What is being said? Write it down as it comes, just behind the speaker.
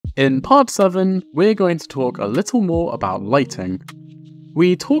In part 7, we're going to talk a little more about lighting.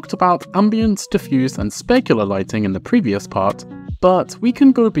 We talked about ambient, diffuse, and specular lighting in the previous part, but we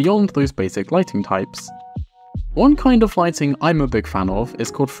can go beyond those basic lighting types. One kind of lighting I'm a big fan of is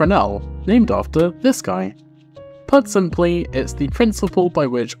called Fresnel, named after this guy. Put simply, it's the principle by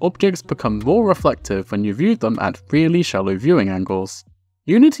which objects become more reflective when you view them at really shallow viewing angles.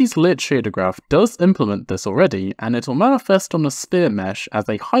 Unity's lit shader graph does implement this already, and it'll manifest on a sphere mesh as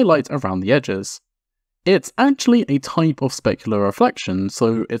a highlight around the edges. It's actually a type of specular reflection,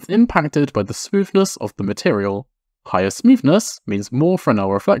 so it's impacted by the smoothness of the material. Higher smoothness means more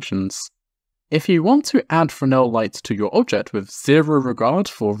Fresnel reflections. If you want to add Fresnel light to your object with zero regard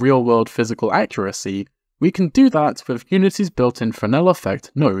for real-world physical accuracy, we can do that with Unity's built-in Fresnel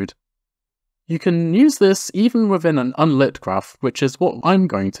effect node. You can use this even within an unlit graph, which is what I'm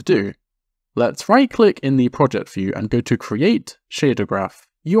going to do. Let's right-click in the project view and go to Create Shader Graph,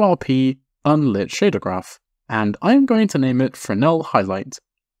 URP Unlit Shader Graph, and I'm going to name it Fresnel Highlight.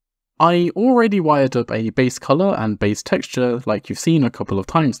 I already wired up a base color and base texture like you've seen a couple of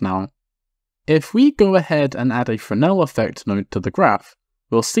times now. If we go ahead and add a Fresnel effect node to the graph,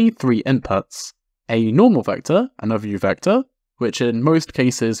 we'll see three inputs: a normal vector and a view vector, which in most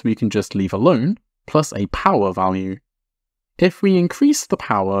cases we can just leave alone, plus a power value. If we increase the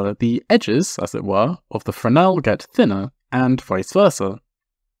power, the edges, as it were, of the Fresnel get thinner, and vice versa.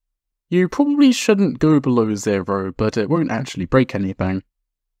 You probably shouldn't go below 0, but it won't actually break anything.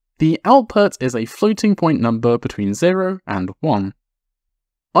 The output is a floating point number between 0 and 1.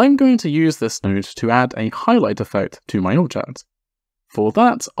 I'm going to use this node to add a highlight effect to my object. For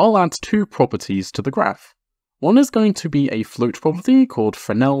that, I'll add two properties to the graph. One is going to be a float property called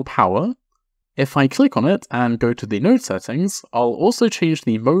Fresnel Power. If I click on it and go to the node settings, I'll also change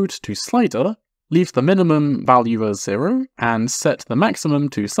the mode to slider, leave the minimum value as 0, and set the maximum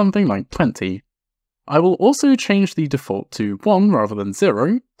to something like 20. I will also change the default to 1 rather than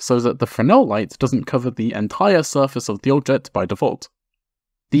 0, so that the Fresnel light doesn't cover the entire surface of the object by default.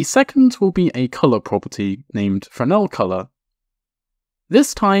 The second will be a color property named Fresnel Color.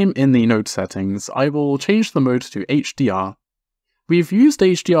 This time in the node settings, I will change the mode to HDR. We've used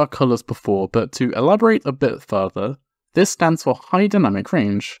HDR colors before, but to elaborate a bit further, this stands for High Dynamic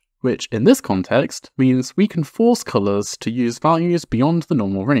Range, which in this context means we can force colors to use values beyond the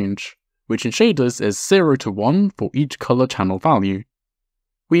normal range, which in shaders is 0 to 1 for each color channel value.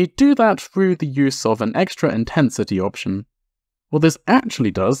 We do that through the use of an extra intensity option. What this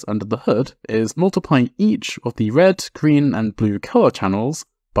actually does under the hood is multiply each of the red, green, and blue color channels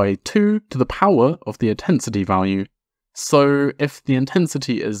by 2 to the power of the intensity value. So if the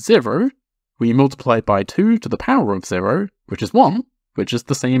intensity is 0, we multiply by 2 to the power of 0, which is 1, which is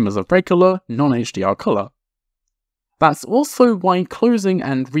the same as a regular non-HDR color. That's also why closing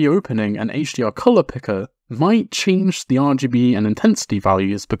and reopening an HDR color picker might change the RGB and intensity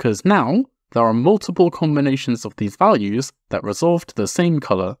values, because now there are multiple combinations of these values that resolve to the same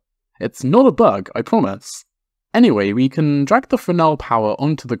color. It's not a bug, I promise. Anyway, we can drag the Fresnel power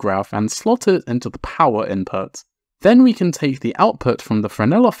onto the graph and slot it into the power input. Then we can take the output from the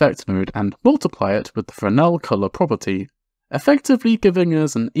Fresnel effect node and multiply it with the Fresnel color property, effectively giving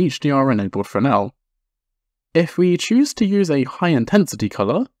us an HDR-enabled Fresnel. If we choose to use a high-intensity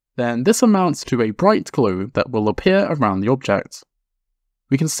color, then this amounts to a bright glow that will appear around the object.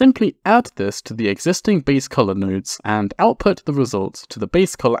 We can simply add this to the existing base color nodes and output the result to the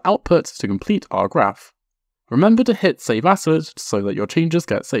base color output to complete our graph. Remember to hit Save Asset so that your changes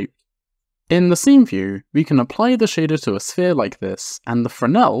get saved. In the scene view, we can apply the shader to a sphere like this, and the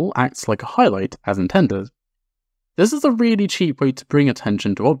Fresnel acts like a highlight as intended. This is a really cheap way to bring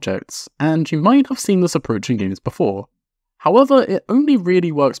attention to objects, and you might have seen this approach in games before. However, it only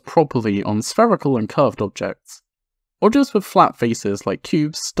really works properly on spherical and curved objects. Objects with flat faces like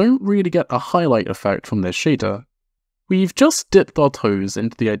cubes don't really get a highlight effect from this shader. We've just dipped our toes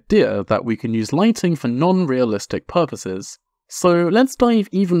into the idea that we can use lighting for non-realistic purposes, so let's dive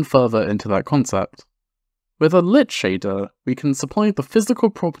even further into that concept. With a lit shader, we can supply the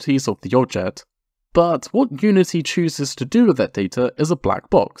physical properties of the object, but what Unity chooses to do with that data is a black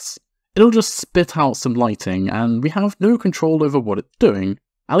box. It'll just spit out some lighting, and we have no control over what it's doing,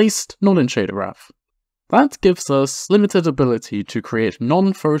 at least not in Shader Graph. That gives us limited ability to create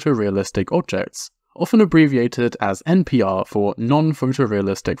non-photorealistic objects, often abbreviated as NPR for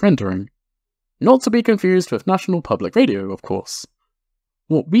non-photorealistic rendering. Not to be confused with National Public Radio, of course.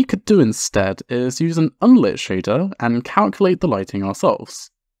 What we could do instead is use an unlit shader and calculate the lighting ourselves.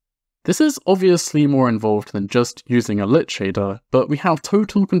 This is obviously more involved than just using a lit shader, but we have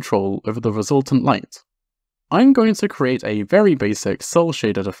total control over the resultant light. I'm going to create a very basic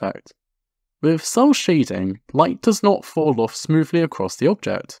cel-shaded effect. With cel shading, light does not fall off smoothly across the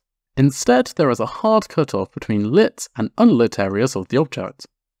object. Instead, there is a hard cutoff between lit and unlit areas of the object.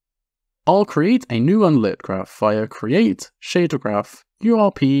 I'll create a new unlit graph via create shader graph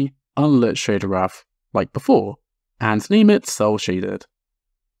URP unlit shader graph like before, and name it cel-shaded.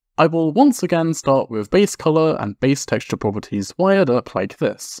 I will once again start with base color and base texture properties wired up like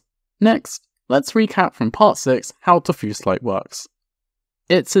this. Next, let's recap from part 6 how diffuse light works.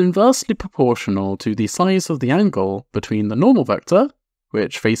 It's inversely proportional to the size of the angle between the normal vector,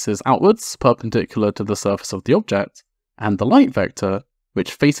 which faces outwards perpendicular to the surface of the object, and the light vector,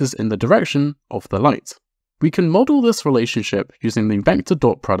 which faces in the direction of the light. We can model this relationship using the vector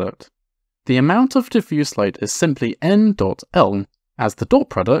dot product. The amount of diffuse light is simply n.l, as the dot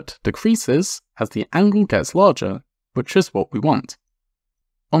product decreases as the angle gets larger, which is what we want.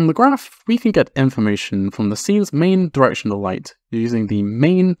 On the graph, we can get information from the scene's main directional light using the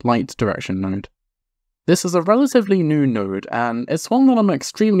main light direction node. This is a relatively new node, and it's one that I'm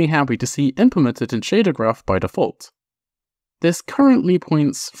extremely happy to see implemented in shader graph by default. This currently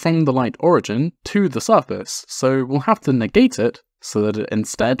points from the light origin to the surface, so we'll have to negate it so that it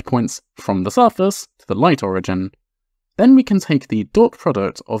instead points from the surface to the light origin. Then we can take the dot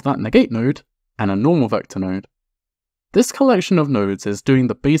product of that negate node and a normal vector node. This collection of nodes is doing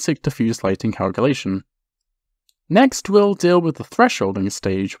the basic diffuse lighting calculation. Next, we'll deal with the thresholding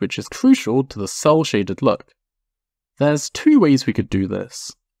stage, which is crucial to the cel-shaded look. There's two ways we could do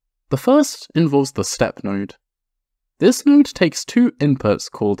this. The first involves the step node. This node takes two inputs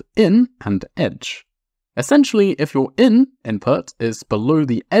called in and edge. Essentially, if your in input is below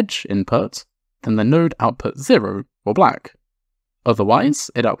the edge input, then the node outputs 0, or black. Otherwise,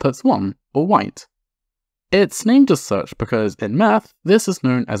 it outputs 1, or white. It's named as such because in math, this is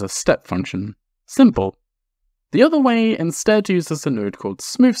known as a step function. Simple. The other way instead uses a node called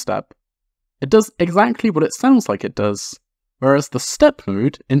smooth step. It does exactly what it sounds like it does, whereas the step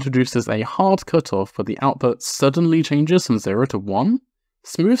node introduces a hard cutoff where the output suddenly changes from 0 to 1.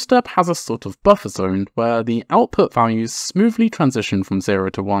 Smooth step has a sort of buffer zone where the output values smoothly transition from 0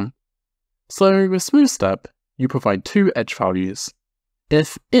 to 1. So with smooth step, you provide two edge values.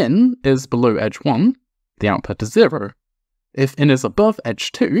 If in is below edge 1, the output is 0. If in is above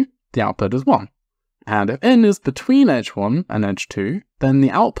edge 2, the output is 1. And if in is between edge 1 and edge 2, then the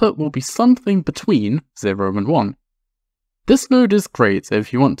output will be something between 0 and 1. This node is great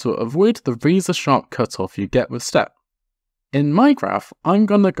if you want to avoid the razor-sharp cutoff you get with step. In my graph, I'm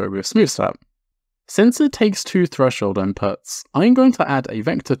gonna go with smooth step. Since it takes two threshold inputs, I'm going to add a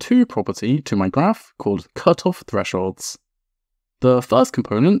vector2 property to my graph called cutoff thresholds. The first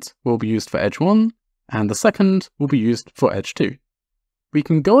component will be used for edge 1, and the second will be used for edge 2. We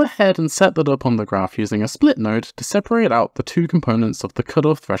can go ahead and set that up on the graph using a split node to separate out the two components of the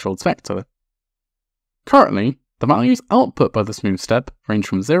cutoff thresholds vector. Currently, the values output by the smooth step range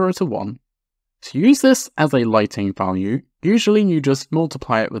from 0 to 1. To use this as a lighting value, usually you just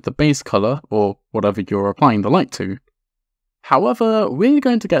multiply it with the base color or whatever you're applying the light to. However, we're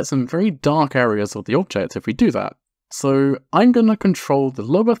going to get some very dark areas of the object if we do that. So I'm going to control the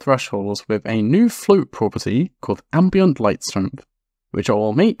lower thresholds with a new float property called ambient light strength, which I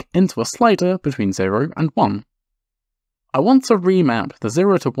will make into a slider between 0 and 1. I want to remap the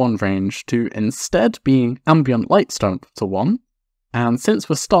 0 to 1 range to instead being ambient light strength to 1, and since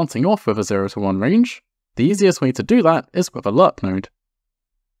we're starting off with a 0 to 1 range, the easiest way to do that is with a lerp node.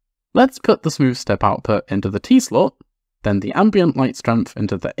 Let's put the smooth step output into the T slot, then the ambient light strength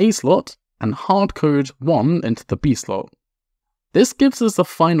into the A slot, and hardcode 1 into the B slot. This gives us the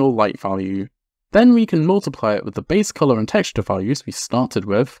final light value. Then we can multiply it with the base color and texture values we started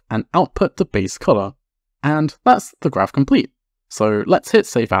with and output the base color. And that's the graph complete. So let's hit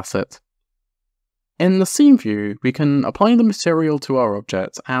Save Asset. In the scene view, we can apply the material to our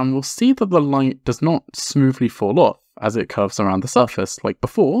object and we'll see that the light does not smoothly fall off as it curves around the surface like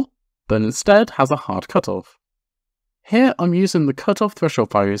before, but instead has a hard cutoff. Here I'm using the cutoff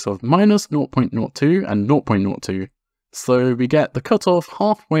threshold values of -0.02 and 0.02, so we get the cutoff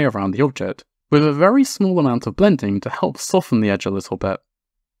halfway around the object, with a very small amount of blending to help soften the edge a little bit.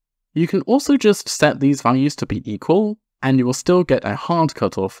 You can also just set these values to be equal, and you will still get a hard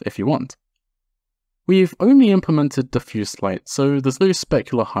cutoff if you want. We've only implemented diffuse light, so there's no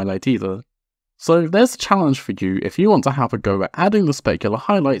specular highlight either. So there's a challenge for you if you want to have a go at adding the specular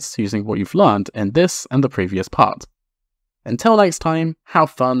highlights using what you've learned in this and the previous part. Until next time, have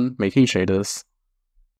fun making shaders.